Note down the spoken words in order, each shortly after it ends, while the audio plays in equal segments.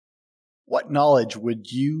What knowledge would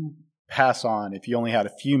you pass on if you only had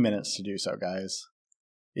a few minutes to do so, guys?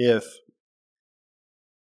 If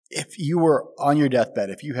you were on your deathbed,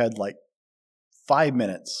 if you had like 5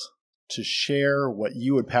 minutes to share what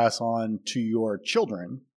you would pass on to your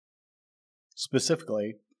children,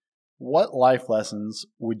 specifically, what life lessons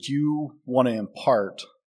would you want to impart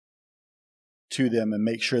to them and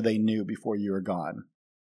make sure they knew before you were gone?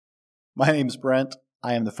 My name is Brent.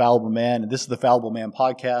 I am the Fallible Man, and this is the Fallible Man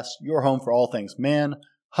Podcast, your home for all things man,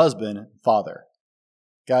 husband, and father.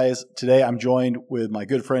 Guys, today I'm joined with my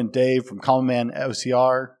good friend Dave from Common Man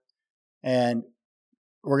OCR, and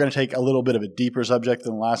we're going to take a little bit of a deeper subject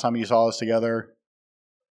than the last time you saw us together.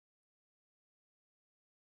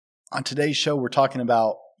 On today's show, we're talking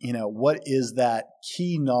about, what is that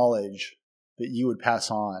key knowledge that you would pass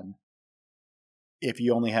on if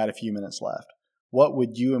you only had a few minutes left? What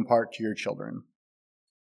would you impart to your children?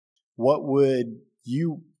 What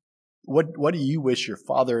do you wish your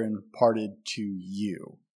father imparted to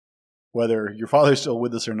you? Whether your father's still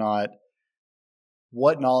with us or not,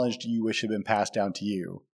 what knowledge do you wish had been passed down to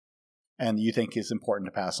you and you think is important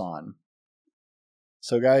to pass on?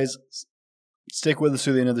 So guys, stick with us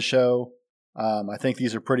through the end of the show. I think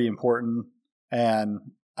these are pretty important, and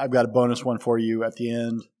I've got a bonus one for you at the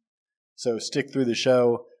end. So stick through the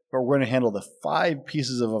show, but we're going to handle the 5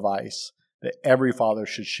 pieces of advice that every father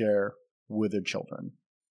should share with their children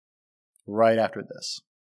right after this.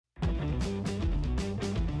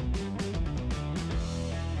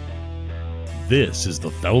 This is the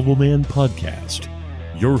Fallible Man Podcast,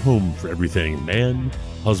 your home for everything man,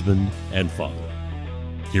 husband, and father.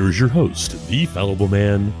 Here is your host, the Fallible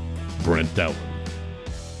Man, Brent Dowling.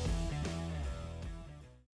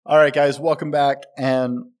 All right, guys, welcome back.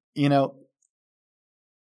 And,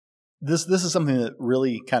 this is something that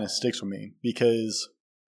really kind of sticks with me because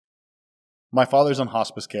my father's on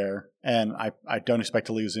hospice care, and I don't expect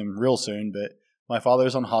to lose him real soon, but my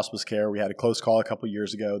father's on hospice care. We had a close call a couple of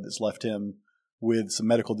years ago that's left him with some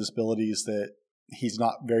medical disabilities that he's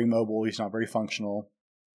not very mobile, he's not very functional.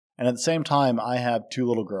 And at the same time, I have 2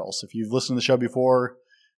 little girls. If you've listened to the show before,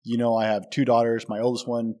 I have 2 daughters. My oldest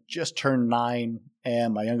one just turned 9,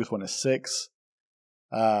 and my youngest one is 6.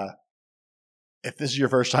 If this is your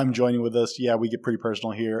first time joining with us, we get pretty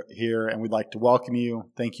personal here, and we'd like to welcome you.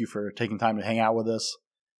 Thank you for taking time to hang out with us.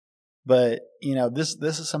 But, this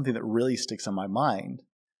is something that really sticks in my mind.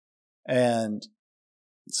 And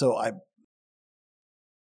so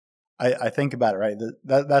I think about it, right?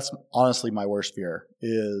 That's honestly my worst fear,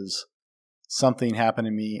 is something happened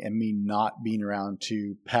to me and me not being around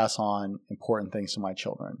to pass on important things to my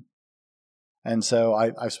children. And so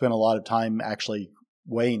I've spent a lot of time actually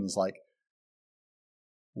weighing, is like,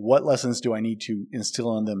 what lessons do I need to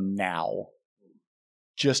instill in them now,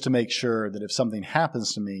 just to make sure that if something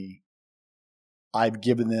happens to me, I've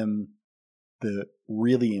given them the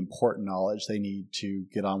really important knowledge they need to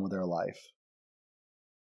get on with their life.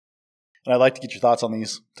 And I'd like to get your thoughts on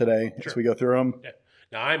these today as we go through them. Yeah.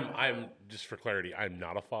 Now, I'm just for clarity, I'm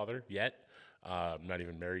not a father yet. I'm not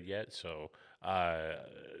even married yet, so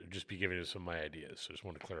just be giving you some of my ideas. So I just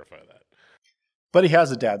want to clarify that. But he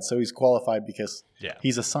has a dad, so he's qualified because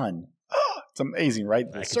he's a son. It's amazing, right?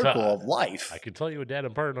 The circle of life. I can tell you what Dad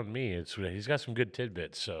imparted on me. He's got some good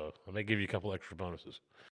tidbits, so I may give you a couple extra bonuses.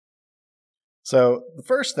 So the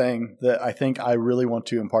first thing that I think I really want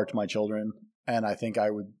to impart to my children, and I think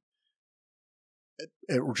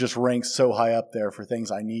it just ranks so high up there for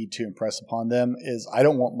things I need to impress upon them, is I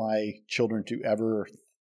don't want my children to ever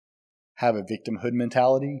have a victimhood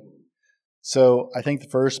mentality. So I think the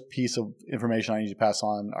first piece of information I need to pass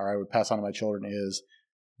on, or I would pass on to my children, is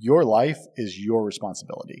your life is your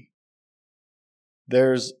responsibility.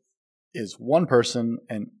 There's one person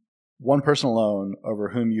and one person alone over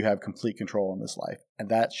whom you have complete control in this life, and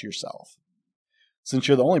that's yourself. Since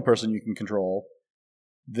you're the only person you can control,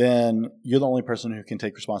 then you're the only person who can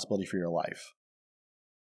take responsibility for your life.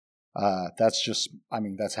 That's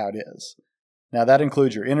how it is. Now that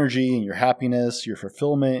includes your energy and your happiness, your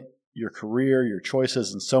fulfillment, your career, your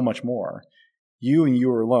choices, and so much more. You and you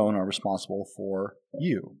alone are responsible for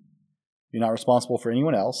you. You're not responsible for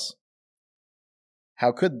anyone else.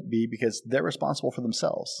 How could it be? Because they're responsible for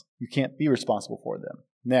themselves. You can't be responsible for them.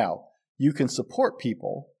 Now, you can support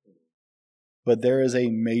people, but there is a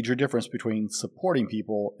major difference between supporting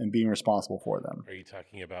people and being responsible for them. Are you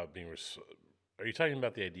talking about the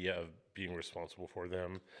idea of being responsible for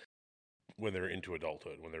them when they're into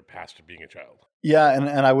adulthood, when they're past being a child? Yeah,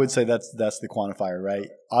 and I would say that's the quantifier, right?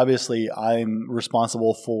 Obviously, I'm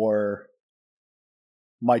responsible for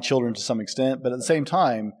my children to some extent, but at the same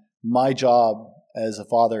time, my job as a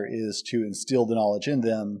father is to instill the knowledge in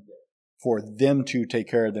them for them to take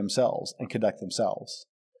care of themselves and conduct themselves,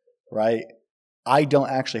 right? I don't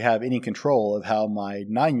actually have any control of how my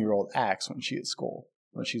 9-year-old acts when she's at school,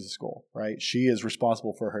 right? She is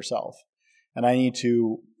responsible for herself. And I need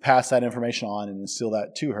to pass that information on and instill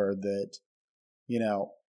that to her that,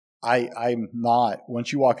 I'm not,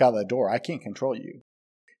 once you walk out that door, I can't control you.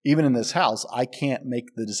 Even in this house, I can't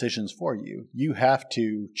make the decisions for you. You have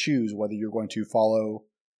to choose whether you're going to follow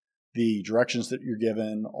the directions that you're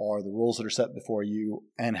given or the rules that are set before you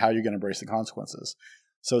and how you're going to embrace the consequences.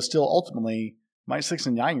 So still ultimately, my 6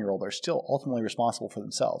 and 9-year-old are still ultimately responsible for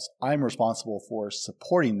themselves. I'm responsible for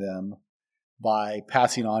supporting them by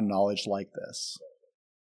passing on knowledge like this.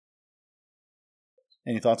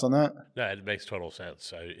 Any thoughts on that? No, it makes total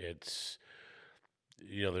sense. It's,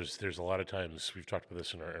 there's a lot of times we've talked about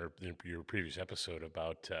this in your previous episode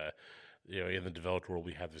about, in the developed world,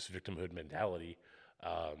 we have this victimhood mentality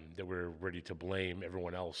that we're ready to blame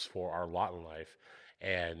everyone else for our lot in life.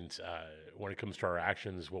 And when it comes to our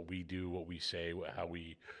actions, what we do, what we say, how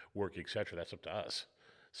we work, etc., that's up to us.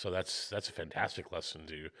 So that's a fantastic lesson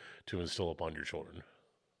to instill upon your children.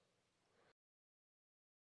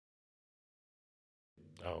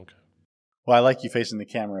 Oh, okay. Well, I like you facing the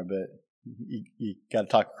camera, but you got to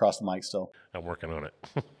talk across the mic still. I'm working on it.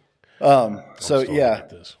 So yeah,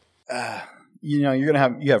 you're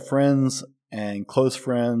gonna have friends and close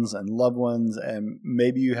friends and loved ones, and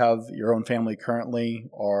maybe you have your own family currently,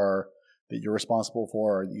 or that you're responsible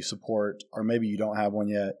for, or that you support, or maybe you don't have one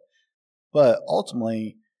yet. But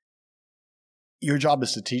ultimately, your job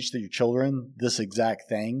is to teach your children this exact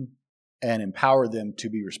thing and empower them to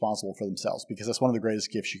be responsible for themselves, because that's one of the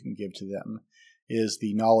greatest gifts you can give to them, is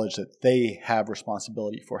the knowledge that they have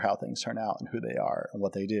responsibility for how things turn out and who they are and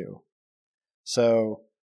what they do. So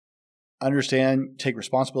understand, take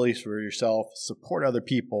responsibilities for yourself, support other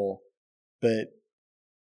people, but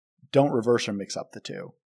don't reverse or mix up the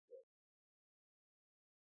two.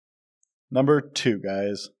 Number 2,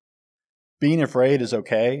 guys, being afraid is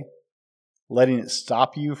okay. Letting it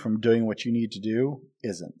stop you from doing what you need to do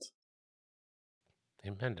isn't.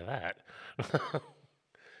 Amen to that.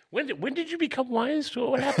 When did you become wise?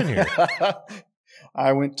 What happened here?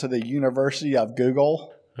 I went to the University of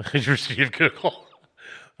Google. University of Google.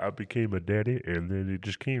 I became a daddy, and then it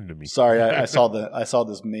just came to me. Sorry, I saw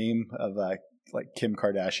this meme of like Kim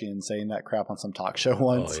Kardashian saying that crap on some talk show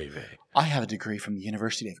once. I have a degree from the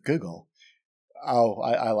University of Google. Oh,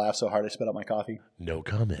 I laughed so hard I spit out my coffee. No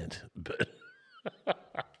comment. But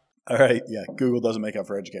all right, yeah, Google doesn't make up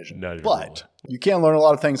for education. Not but really. You can learn a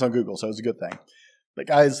lot of things on Google, so it's a good thing. But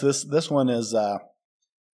guys, this one is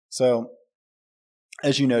so.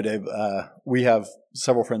 As you know, Dave, we have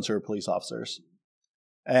several friends who are police officers.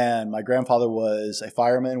 And my grandfather was a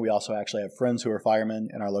fireman. We also actually have friends who are firemen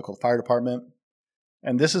in our local fire department.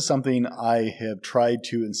 And this is something I have tried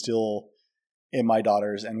to instill in my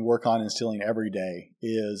daughters and work on instilling every day.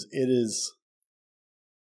 Is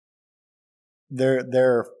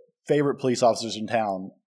their favorite police officers in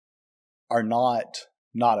town are not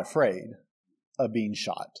afraid of being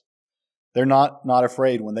shot. They're not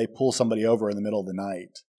afraid when they pull somebody over in the middle of the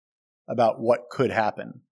night about what could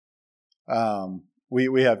happen.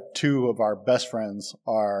 We have 2 of our best friends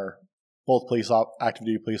are both active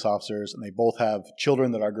duty police officers, and they both have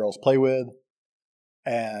children that our girls play with,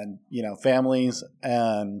 and families.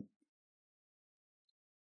 And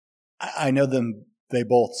I know them. They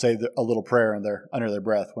both say a little prayer under their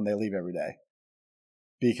breath when they leave every day,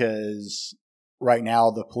 because right now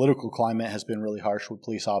the political climate has been really harsh with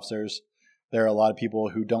police officers. There are a lot of people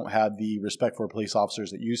who don't have the respect for police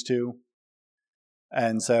officers that used to.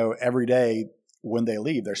 And so every day when they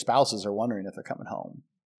leave, their spouses are wondering if they're coming home.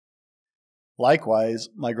 Likewise,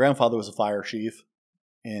 my grandfather was a fire chief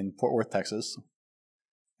in Fort Worth, Texas.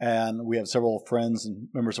 And we have several friends and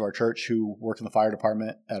members of our church who work in the fire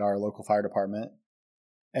department at our local fire department.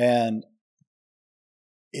 And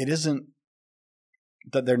it isn't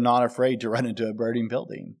that they're not afraid to run into a burning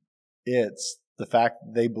building. It's the fact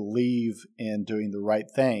that they believe in doing the right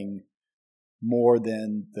thing more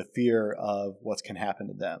than the fear of what can happen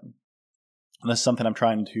to them. And that's something I'm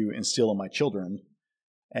trying to instill in my children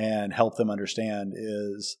and help them understand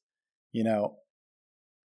is,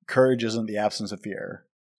 courage isn't the absence of fear.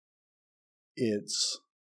 It's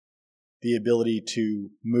the ability to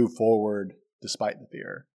move forward despite the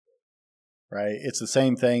fear, right? It's the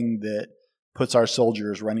same thing that puts our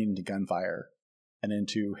soldiers running into gunfire and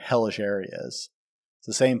into hellish areas. It's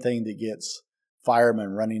the same thing that gets firemen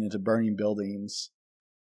running into burning buildings,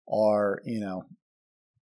 or,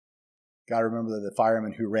 got to remember that the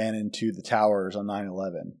firemen who ran into the towers on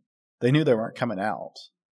 9/11, they knew they weren't coming out,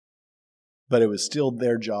 but it was still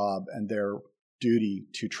their job and their duty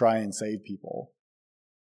to try and save people.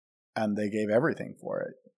 And they gave everything for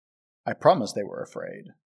it. I promise they were afraid.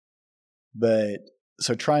 But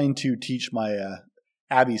so trying to teach my,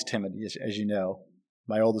 Abby's timid, as you know.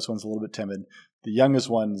 My oldest one's a little bit timid. The youngest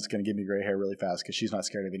one's going to give me gray hair really fast because she's not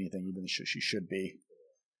scared of anything, even though she should be.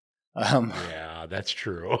 Yeah, that's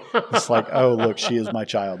true. It's like, oh, look, she is my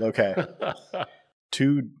child. Okay.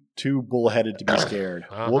 Too bullheaded to be scared.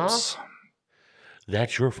 Whoops.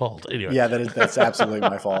 That's your fault. Anyway. Yeah, that's absolutely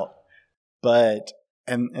my fault. But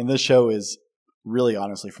and this show is really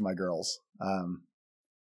honestly for my girls.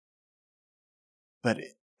 But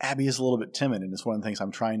Abby is a little bit timid, and it's one of the things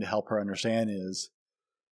I'm trying to help her understand is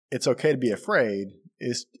it's okay to be afraid.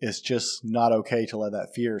 It's just not okay to let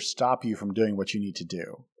that fear stop you from doing what you need to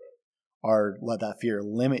do, or let that fear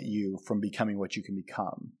limit you from becoming what you can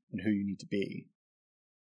become and who you need to be.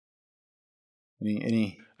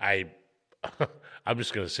 Any? I'm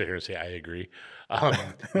just going to sit here and say I agree.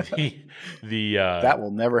 The that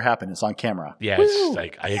will never happen. It's on camera. Yeah, it's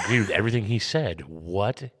like I agree with everything he said.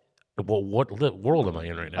 What world am I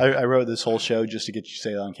in right now? I wrote this whole show just to get you to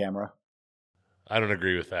say it on camera. I don't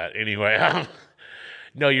agree with that. Anyway,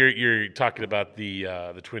 no, you're talking about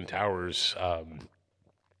the Twin Towers,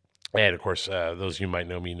 and of course, those of you who might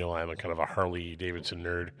know me know I'm a kind of a Harley Davidson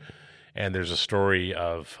nerd, and there's a story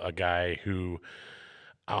of a guy who,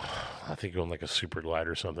 I think owned like a Super Glide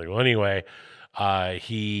or something. Well, anyway,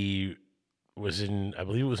 he was in, I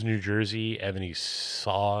believe it was New Jersey, and then he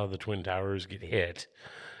saw the Twin Towers get hit.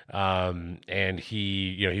 And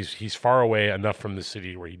he's far away enough from the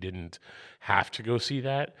city where he didn't have to go see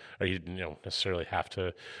that, or he didn't necessarily have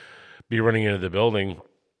to be running into the building.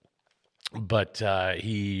 But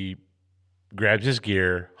he grabs his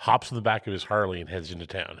gear, hops on the back of his Harley, and heads into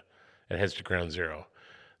town, and heads to Ground Zero.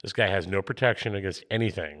 This guy has no protection against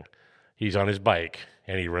anything. He's on his bike,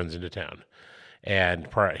 and he runs into town. And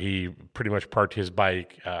he pretty much parked his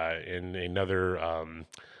bike in another,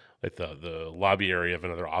 like the lobby area of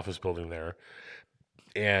another office building there.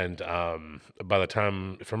 And by the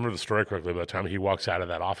time, if I remember the story correctly, by the time he walks out of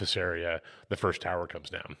that office area, the first tower comes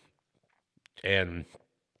down. And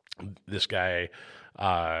this guy,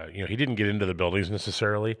 he didn't get into the buildings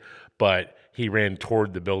necessarily, but he ran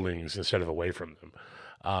toward the buildings instead of away from them.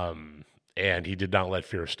 And he did not let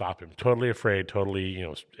fear stop him. Totally afraid, totally,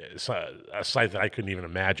 it's a sight that I couldn't even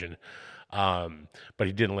imagine. But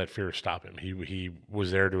he didn't let fear stop him. He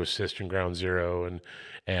was there to assist in Ground Zero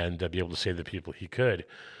and be able to save the people he could,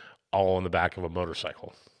 all on the back of a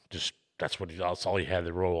motorcycle. Just that's all he had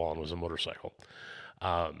to roll on was a motorcycle.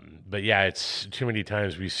 But yeah, it's too many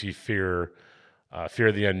times we see fear of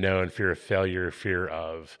the unknown, fear of failure, fear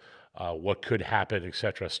of what could happen,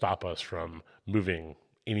 etc., stop us from moving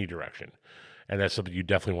any direction. And that's something you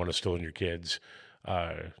definitely want to instill in your kids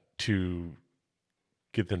to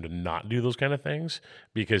get them to not do those kind of things,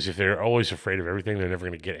 because if they're always afraid of everything, they're never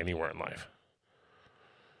going to get anywhere in life.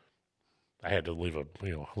 I had to leave a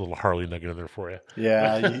little Harley nugget in there for you.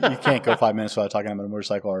 Yeah, you can't go 5 minutes without talking about a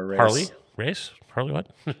motorcycle or a race. Harley? Race? Harley what?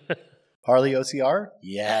 Harley OCR?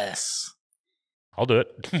 Yes. I'll do it.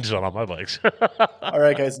 Just not on my bikes. All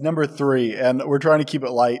right, guys. Number 3, and we're trying to keep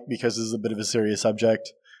it light because this is a bit of a serious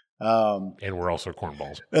subject. And we're also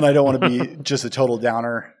cornballs. And I don't want to be just a total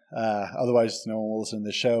downer. Otherwise, no one will listen to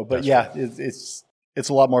this show. But it's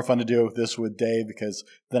a lot more fun to do this with Dave because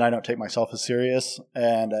then I don't take myself as serious,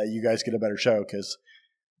 and you guys get a better show because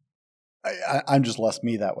I'm just less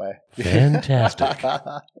me that way. Fantastic.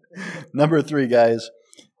 Number 3, guys.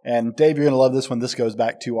 And Dave, you're going to love this one. This goes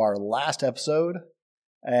back to our last episode,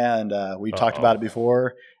 and we talked about it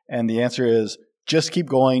before. And the answer is just keep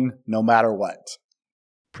going no matter what.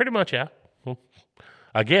 Pretty much, yeah.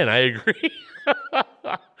 Again, I agree.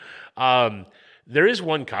 There is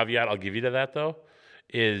one caveat I'll give you to that, though,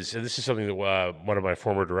 and this is something that one of my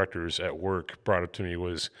former directors at work brought up to me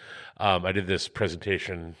was I did this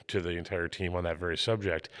presentation to the entire team on that very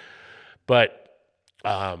subject. But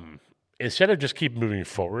instead of just keep moving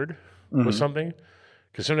forward with something,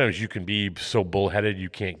 because sometimes you can be so bullheaded you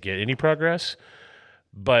can't get any progress,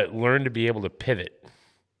 but learn to be able to pivot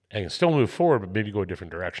and still move forward, but maybe go a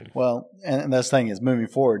different direction. Well, and that's the thing is moving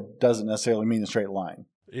forward doesn't necessarily mean a straight line.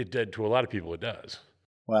 It did to a lot of people. It does.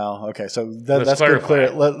 Well, okay, so that's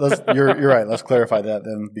good. You're right. Let's clarify that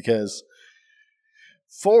then, because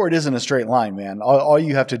forward isn't a straight line, man. All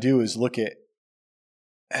you have to do is look at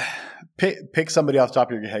pick somebody off the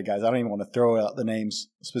top of your head, guys. I don't even want to throw out the names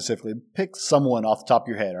specifically. Pick someone off the top of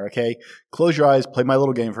your head. Okay, close your eyes, play my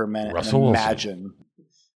little game for a minute, Russell and imagine. Wilson.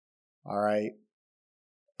 All right.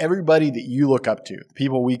 Everybody that you look up to, the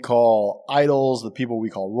people we call idols, the people we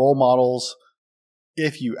call role models,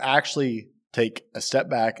 if you actually take a step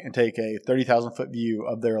back and take a 30,000 foot view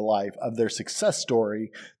of their life, of their success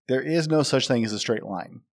story, there is no such thing as a straight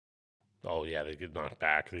line. Oh yeah, they get knocked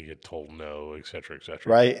back, they get told no, et cetera, et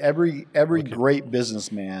cetera. Right? Every great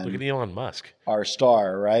businessman, Look at Elon Musk, our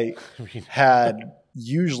star, right, I mean, had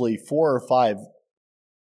usually 4 or 5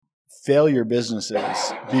 failure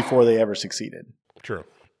businesses before they ever succeeded. true.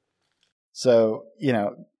 So,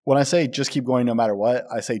 when I say just keep going no matter what,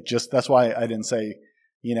 I say that's why I didn't say,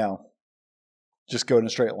 just go in a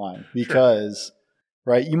straight line. Because,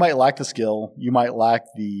 right, you might lack the skill, you might lack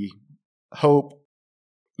the hope,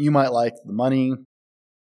 you might lack the money.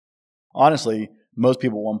 Honestly, most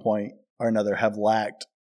people at one point or another have lacked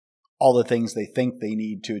all the things they think they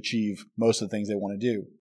need to achieve most of the things they want to do.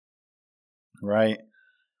 Right?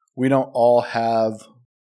 We don't all have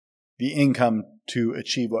the income to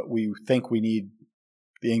achieve what we think we need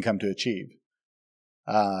the income to achieve.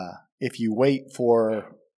 If you wait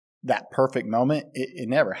for that perfect moment, it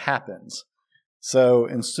never happens. So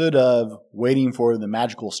instead of waiting for the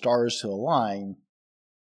magical stars to align,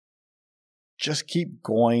 just keep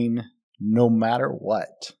going no matter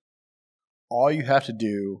what. All you have to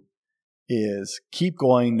do is keep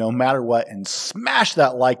going no matter what and smash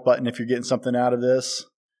that like button if you're getting something out of this.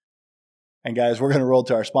 And guys, we're going to roll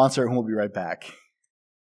to our sponsor and we'll be right back.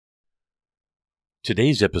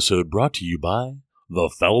 Today's episode brought to you by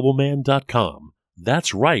thefallibleman.com.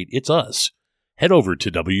 That's right, it's us. Head over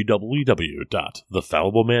to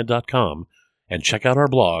www.thefallibleman.com and check out our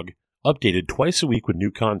blog, updated twice a week with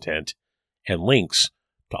new content and links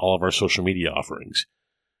to all of our social media offerings.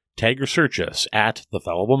 Tag or search us at The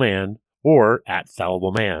Fallible Man or at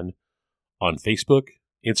Fallible Man on Facebook,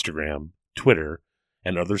 Instagram, Twitter,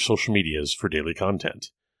 and other social medias for daily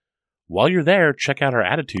content. While you're there, check out our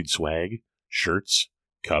attitude swag, shirts,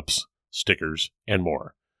 cups, stickers, and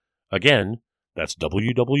more. Again, that's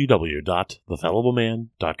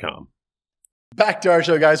www.thefallibleman.com. Back to our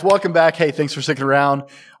show, guys. Welcome back. Hey, thanks for sticking around.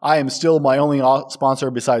 I am still my only sponsor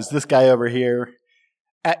besides this guy over here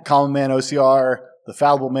at Common Man OCR, The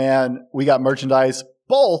Fallible Man. We got merchandise,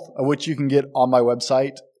 both of which you can get on my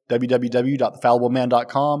website,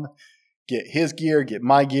 www.thefallibleman.com. Get his gear, get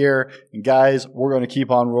my gear. And guys, we're going to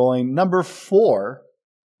keep on rolling. Number four.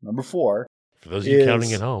 For those of you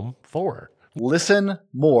counting at home, 4. Listen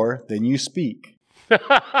more than you speak.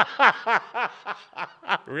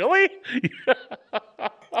 Really?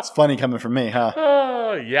 It's funny coming from me,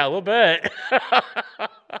 huh? Yeah, a little bit.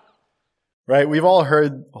 Right? We've all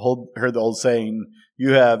heard the old saying,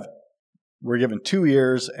 we're given 2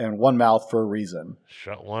 ears and 1 mouth for a reason.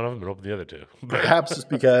 Shut one of them and open the other 2. Perhaps it's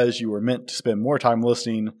because you were meant to spend more time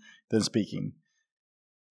listening than speaking.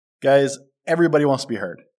 Guys, everybody wants to be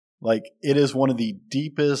heard. Like, it is one of the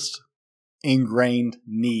deepest ingrained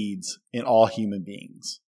needs in all human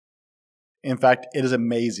beings. In fact, it is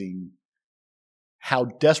amazing how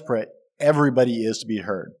desperate everybody is to be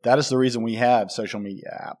heard. That is the reason we have social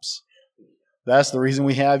media apps. That's the reason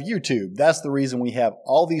we have YouTube. That's the reason we have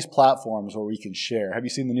all these platforms where we can share. Have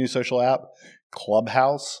you seen the new social app,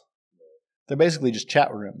 Clubhouse? They're basically just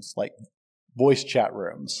chat rooms, like voice chat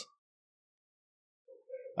rooms.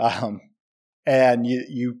 And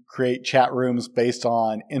you create chat rooms based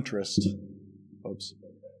on interest. Oops.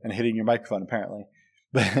 And hitting your microphone, apparently.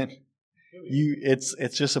 But it's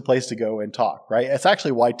just a place to go and talk, right? It's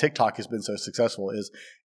actually why TikTok has been so successful is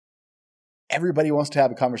everybody wants to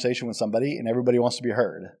have a conversation with somebody and everybody wants to be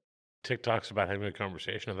heard. TikTok's about having a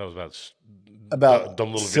conversation. I thought it was about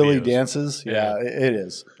dumb little silly videos. Dances. Yeah, it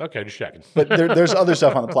is. Okay, just checking. But there's other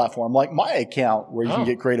stuff on the platform, like my account, where you can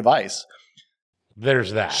get creative advice.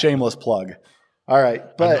 There's that. Shameless plug. All right,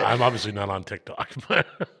 but I'm obviously not on TikTok, but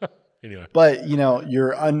anyway. But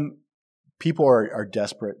people are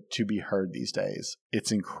desperate to be heard these days.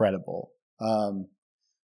 It's incredible.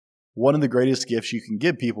 One of the greatest gifts you can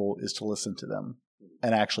give people is to listen to them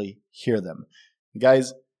and actually hear them.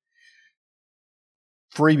 Guys,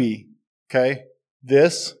 freebie, okay?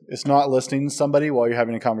 This is not listening to somebody while you're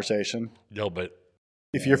having a conversation. No, but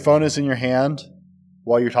if your phone is in your hand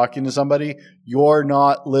while you're talking to somebody, you're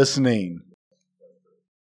not listening.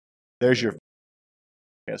 There's your...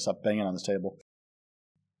 I gotta stop banging on this table.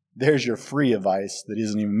 There's your free advice that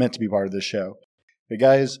isn't even meant to be part of this show. But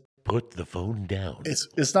guys... Put the phone down.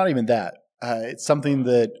 It's not even that. It's something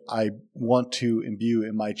that I want to imbue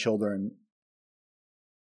in my children.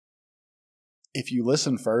 If you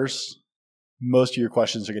listen first, most of your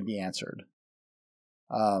questions are going to be answered.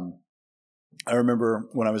 I remember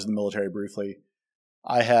when I was in the military briefly,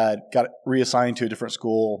 I had got reassigned to a different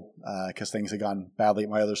school because things had gone badly at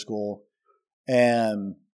my other school.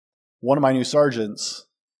 And one of my new sergeants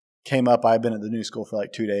came up. I've been at the new school for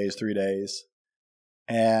like 2 days, 3 days.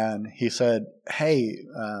 And he said, hey,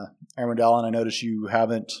 Aaron Dallin, I noticed you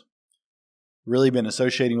haven't really been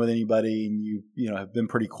associating with anybody, and you have been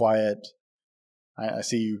pretty quiet. I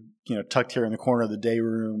see you, tucked here in the corner of the day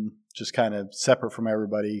room, just kind of separate from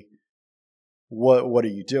everybody. What are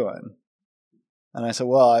you doing? And I said,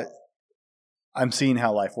 well, I'm seeing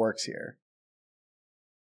how life works here.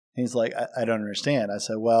 He's like, I don't understand. I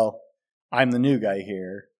said, well, I'm the new guy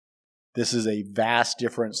here. This is a vast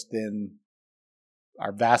different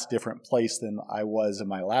place than I was in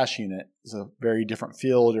my last unit. It's a very different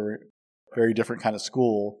field or very different kind of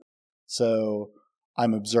school. So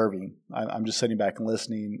I'm observing. I'm just sitting back and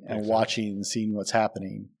listening and watching and seeing what's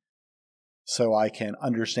happening so I can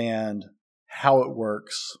understand how it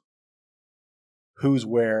works, who's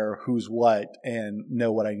where, who's what, and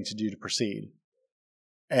know what I need to do to proceed.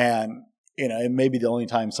 And, it may be the only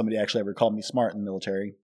time somebody actually ever called me smart in the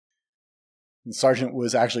military. And Sergeant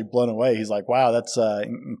was actually blown away. He's like, wow, that's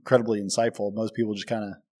incredibly insightful. Most people just kind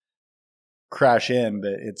of crash in,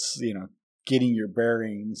 but it's, getting your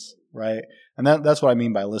bearings, right? And that's what I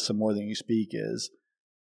mean by listen more than you speak is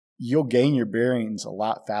you'll gain your bearings a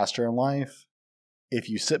lot faster in life if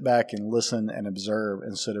you sit back and listen and observe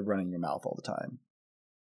instead of running your mouth all the time.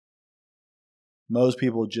 Most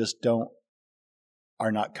people just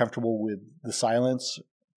are not comfortable with the silence.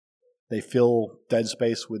 They fill dead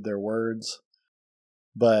space with their words.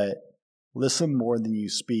 But listen more than you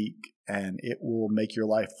speak, and it will make your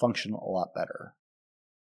life function a lot better.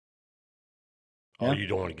 Oh, you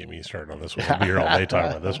don't want to get me started on this one. I'll be here all day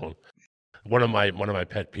talking about this one. One of my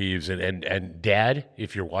pet peeves, and Dad,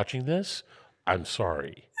 if you're watching this, I'm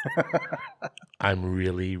sorry. I'm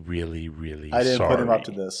really, really, really sorry. I didn't put him up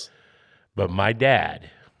to this. But my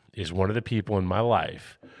dad is one of the people in my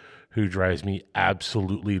life who drives me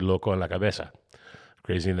absolutely loco en la cabeza,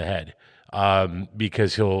 crazy in the head,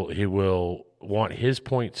 because he will want his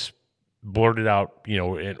points blurted out,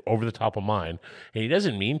 over the top of mine, and he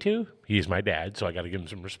doesn't mean to. He's my dad, so I got to give him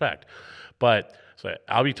some respect. But so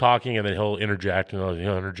I'll be talking, and then he'll interject, and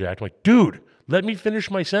he'll interject. I'm like, dude, let me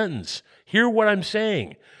finish my sentence. Hear what I'm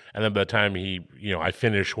saying. And then by the time I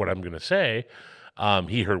finish what I'm going to say,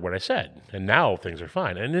 he heard what I said, and now things are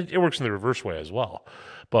fine. And it works in the reverse way as well.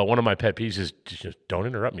 But one of my pet peeves is just don't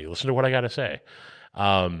interrupt me. Listen to what I got to say.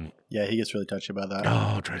 Yeah, he gets really touchy about that.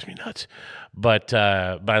 Oh, it drives me nuts. But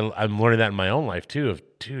I'm learning that in my own life too.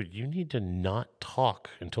 Dude, you need to not talk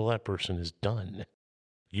until that person is done.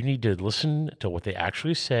 You need to listen to what they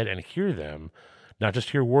actually said and hear them, not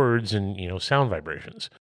just hear words and sound vibrations.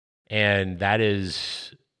 And that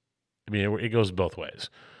is, it goes both ways.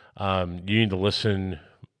 You need to listen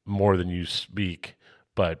more than you speak,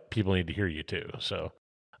 but people need to hear you too. So,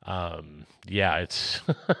 it's,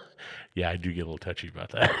 I do get a little touchy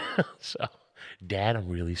about that. So, Dad, I'm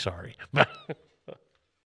really sorry.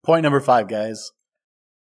 Point number 5, guys.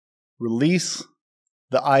 Release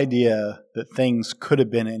the idea that things could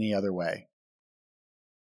have been any other way.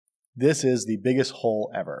 This is the biggest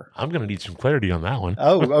hole ever. I'm going to need some clarity on that one.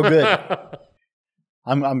 Oh, good.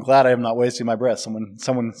 I'm glad I am not wasting my breath.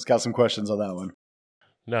 Someone's got some questions on that one.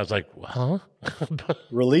 No, it's like, huh?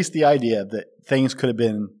 Release the idea that things could have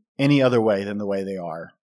been any other way than the way they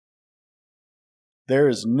are. There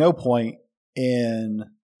is no point in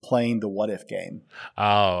playing the what if game.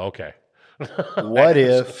 Oh, okay. What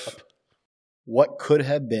if, what could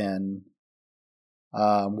have been,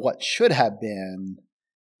 what should have been,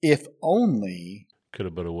 if only.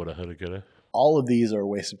 Coulda, woulda, woulda, coulda, coulda. All of these are a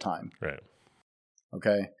waste of time. Right.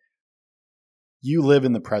 Okay? You live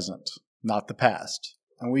in the present, not the past.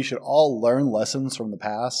 And we should all learn lessons from the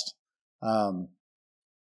past.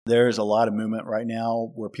 There's a lot of movement right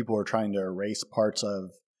now where people are trying to erase parts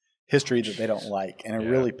of history that they don't like. And it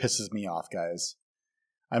really pisses me off, guys.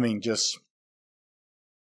 I'm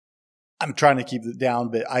trying to keep it down,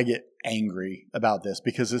 but I get angry about this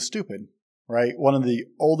because it's stupid, right? One of the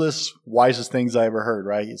oldest, wisest things I ever heard,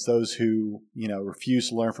 right? It's those who, refuse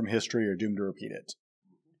to learn from history are doomed to repeat it.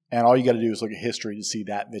 And all you got to do is look at history to see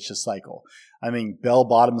that vicious cycle. Bell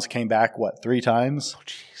bottoms came back, 3 times? Oh,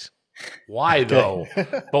 jeez. Why, though?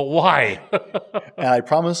 But why? And I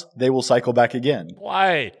promise they will cycle back again.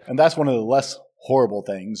 Why? And that's one of the less horrible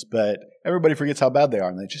things, but everybody forgets how bad they are,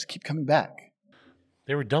 and they just keep coming back.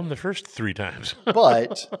 They were dumb the first 3 times.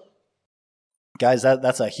 But, guys,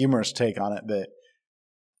 that's a humorous take on it, but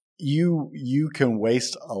you can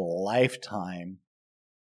waste a lifetime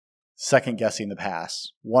second-guessing the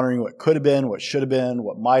past, wondering what could have been, what should have been,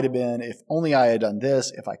 what might have been, if only I had done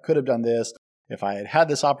this, if I could have done this, if I had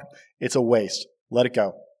this opportunity. It's a waste. Let it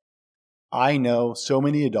go. I know so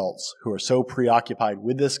many adults who are so preoccupied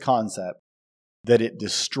with this concept that it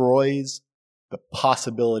destroys the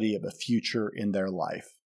possibility of a future in their life.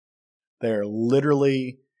 They're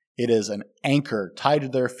literally, it is an anchor tied to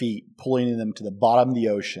their feet, pulling them to the bottom of the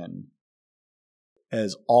ocean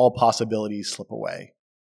as all possibilities slip away.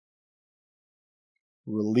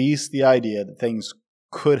 Release the idea that things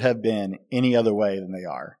could have been any other way than they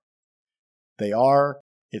are. They are.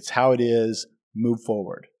 It's how it is. Move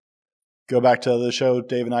forward. Go back to the show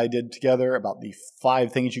Dave and I did together about the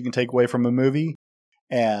 5 things you can take away from a movie,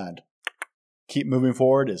 and keep moving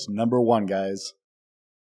forward is number 1, guys.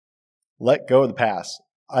 Let go of the past.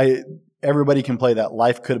 Everybody can play that.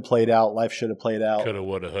 Life could have played out. Life should have played out. Coulda,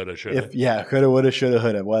 woulda, woulda, shoulda. Yeah, coulda, woulda,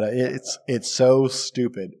 shoulda, woulda. It's so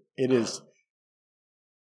stupid. It is.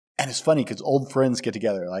 And it's funny because old friends get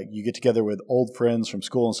together. Like, you get together with old friends from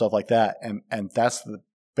school and stuff like that, and that's the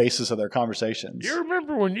basis of their conversations. You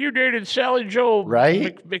remember when you dated Sally Joe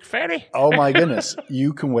right? McFatty? Oh my goodness.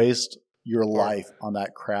 You can waste your life on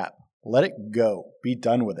that crap. Let it go. Be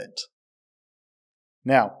done with it.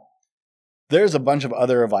 Now, there's a bunch of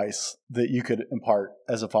other advice that you could impart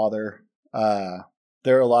as a father.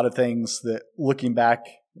 There are a lot of things that, looking back,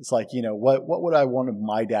 it's like, what would I want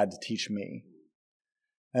my dad to teach me?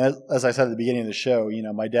 And as I said at the beginning of the show,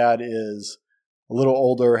 my dad is a little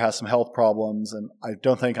older, has some health problems, and I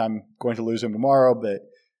don't think I'm going to lose him tomorrow. But,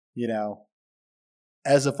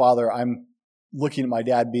 as a father, I'm looking at my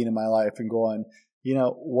dad being in my life and going,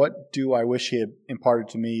 what do I wish he had imparted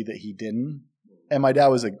to me that he didn't? And my dad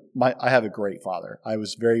I have a great father. I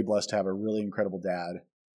was very blessed to have a really incredible dad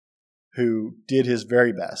who did his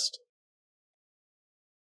very best.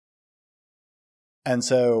 And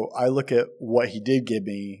so I look at what he did give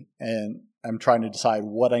me, and I'm trying to decide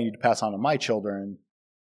what I need to pass on to my children,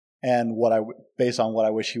 and based on what I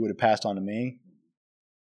wish he would have passed on to me.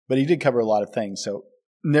 But he did cover a lot of things. So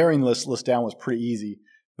narrowing this list down was pretty easy.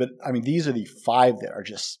 But I mean, these are the 5 that are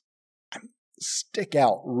just stick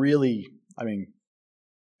out really. I mean,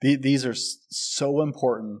 these are so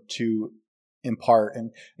important to impart.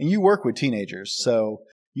 And you work with teenagers, so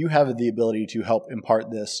you have the ability to help impart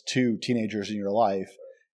this to teenagers in your life,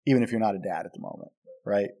 even if you're not a dad at the moment,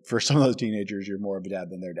 right? For some of those teenagers, you're more of a dad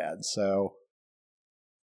than their dad. So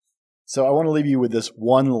I want to leave you with this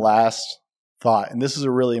one last thought, and this is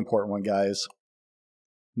a really important one, guys.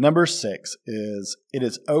 Number 6 is, it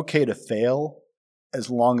is okay to fail as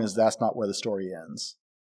long as that's not where the story ends.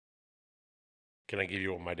 Can I give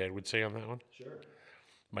you what my dad would say on that one? Sure.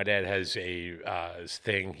 My dad has a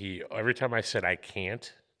thing. Every time I said I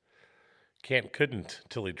couldn't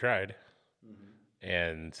till he tried. Mm-hmm.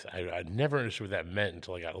 And I never understood what that meant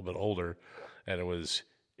until I got a little bit older. And it was,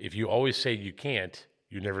 if you always say you can't,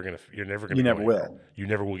 you're never gonna. You never will. You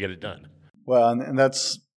never will get it done. Well, and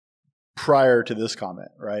that's prior to this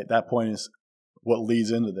comment, right? That point is what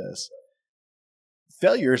leads into this.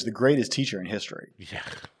 Failure is the greatest teacher in history. Yeah.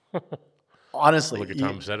 Honestly. Look at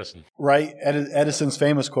Thomas Edison. Right? Edison's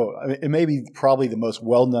famous quote. I mean, it may be probably the most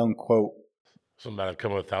well-known quote. Somebody have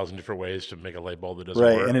come up with 1,000 different ways to make a light bulb that doesn't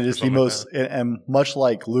work. Right, and it is the most, and much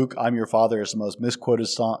like Luke, I'm your father is the most misquoted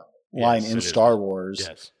line in Star Wars.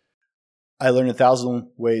 Yes. I learned 1,000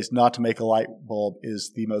 ways not to make a light bulb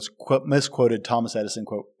is the most misquoted Thomas Edison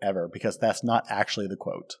quote ever, because that's not actually the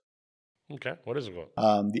quote. Okay. What is the quote?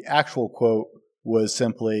 The actual quote was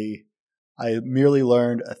simply, I merely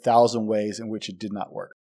learned 1,000 ways in which it did not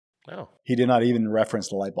work. Oh. He did not even reference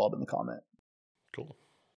the light bulb in the comment. Cool.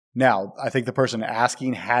 Now, I think the person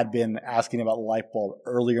asking had been asking about the light bulb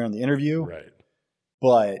earlier in the interview. Right.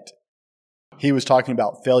 But he was talking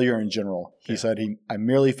about failure in general. He said, I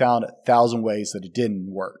merely found 1,000 ways that it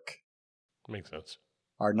didn't work. Makes sense.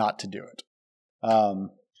 Or not to do it.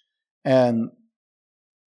 And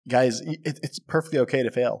guys, it's perfectly okay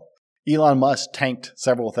to fail. Elon Musk tanked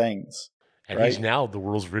several things. And right? He's now the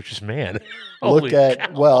world's richest man. Look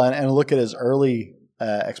at look at his early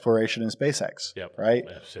exploration in SpaceX. Yep. Right?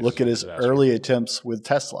 Look at his early attempts with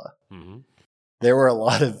Tesla. Mm-hmm. There were a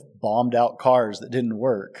lot of bombed out cars that didn't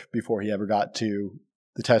work before he ever got to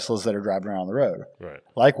the Teslas that are driving around the road. Right.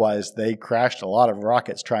 Likewise, they crashed a lot of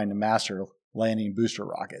rockets trying to master landing booster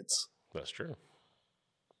rockets. That's true.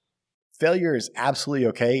 Failure is absolutely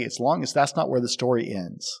okay as long as that's not where the story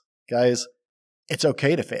ends. Guys, it's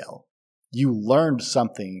okay to fail. You learned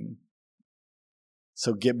something,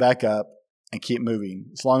 so get back up and keep moving.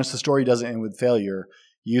 As long as the story doesn't end with failure,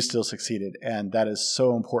 you still succeeded, and that is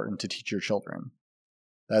so important to teach your children.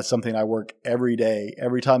 That's something I work every day.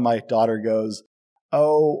 Every time my daughter goes,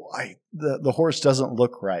 the horse doesn't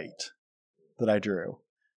look right that I drew.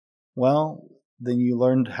 Well, then you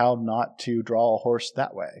learned how not to draw a horse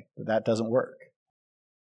that way. That doesn't work.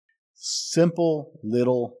 Simple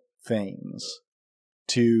little things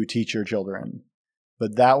to teach your children.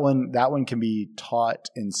 But that one can be taught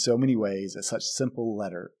in so many ways at such simple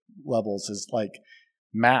levels as like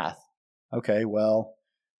math. Okay, well,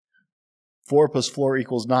 4 + 4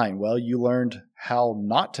 = 9. Well, you learned how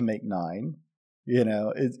not to make 9.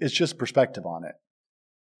 It's just perspective on it.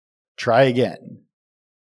 Try again.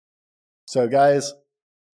 So guys,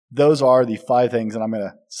 those are the 5 things, and I'm going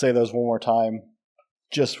to say those one more time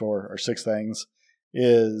just for our 6 things,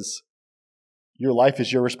 is your life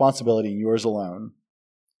is your responsibility and yours alone.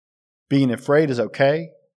 Being afraid is okay.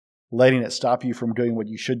 Letting it stop you from doing what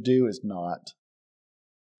you should do is not.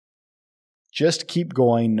 Just keep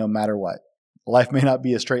going no matter what. Life may not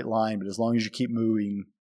be a straight line, but as long as you keep moving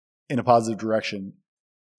in a positive direction,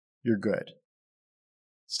 you're good.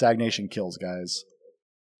 Stagnation kills, guys.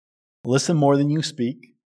 Listen more than you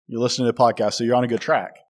speak. You're listening to a podcast, so you're on a good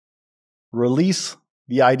track. Release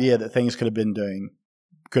the idea that things could have been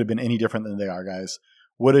any different than they are, guys.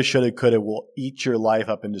 Woulda, shoulda, coulda will eat your life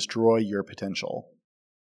up and destroy your potential.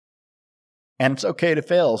 And it's okay to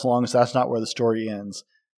fail as long as that's not where the story ends.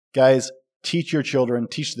 Guys, teach your children,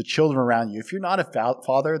 teach the children around you. If you're not a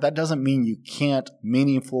father, that doesn't mean you can't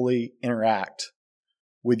meaningfully interact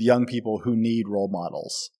with young people who need role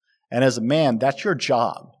models. And as a man, that's your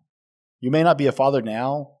job. You may not be a father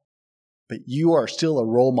now, but you are still a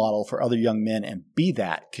role model for other young men, and be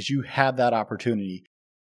that because you have that opportunity.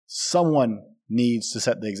 Someone needs to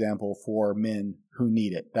set the example for men who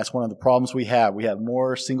need it. That's one of the problems we have. We have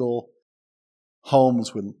more single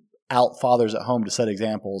homes without fathers at home to set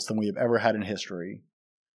examples than we have ever had in history.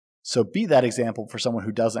 So be that example for someone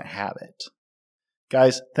who doesn't have it.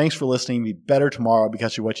 Guys, thanks for listening. Be better tomorrow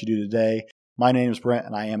because of what you do today. My name is Brent,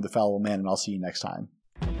 and I am the Fallible Man, and I'll see you next time.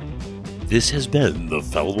 This has been the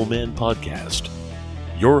Fallible Man Podcast,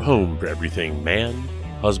 your home for everything man,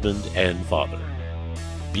 husband, and father.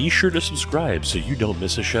 Be sure to subscribe so you don't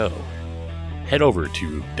miss a show. Head over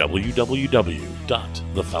to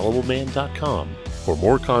www.thefallibleman.com for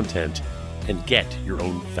more content and get your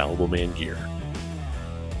own Fallible Man gear.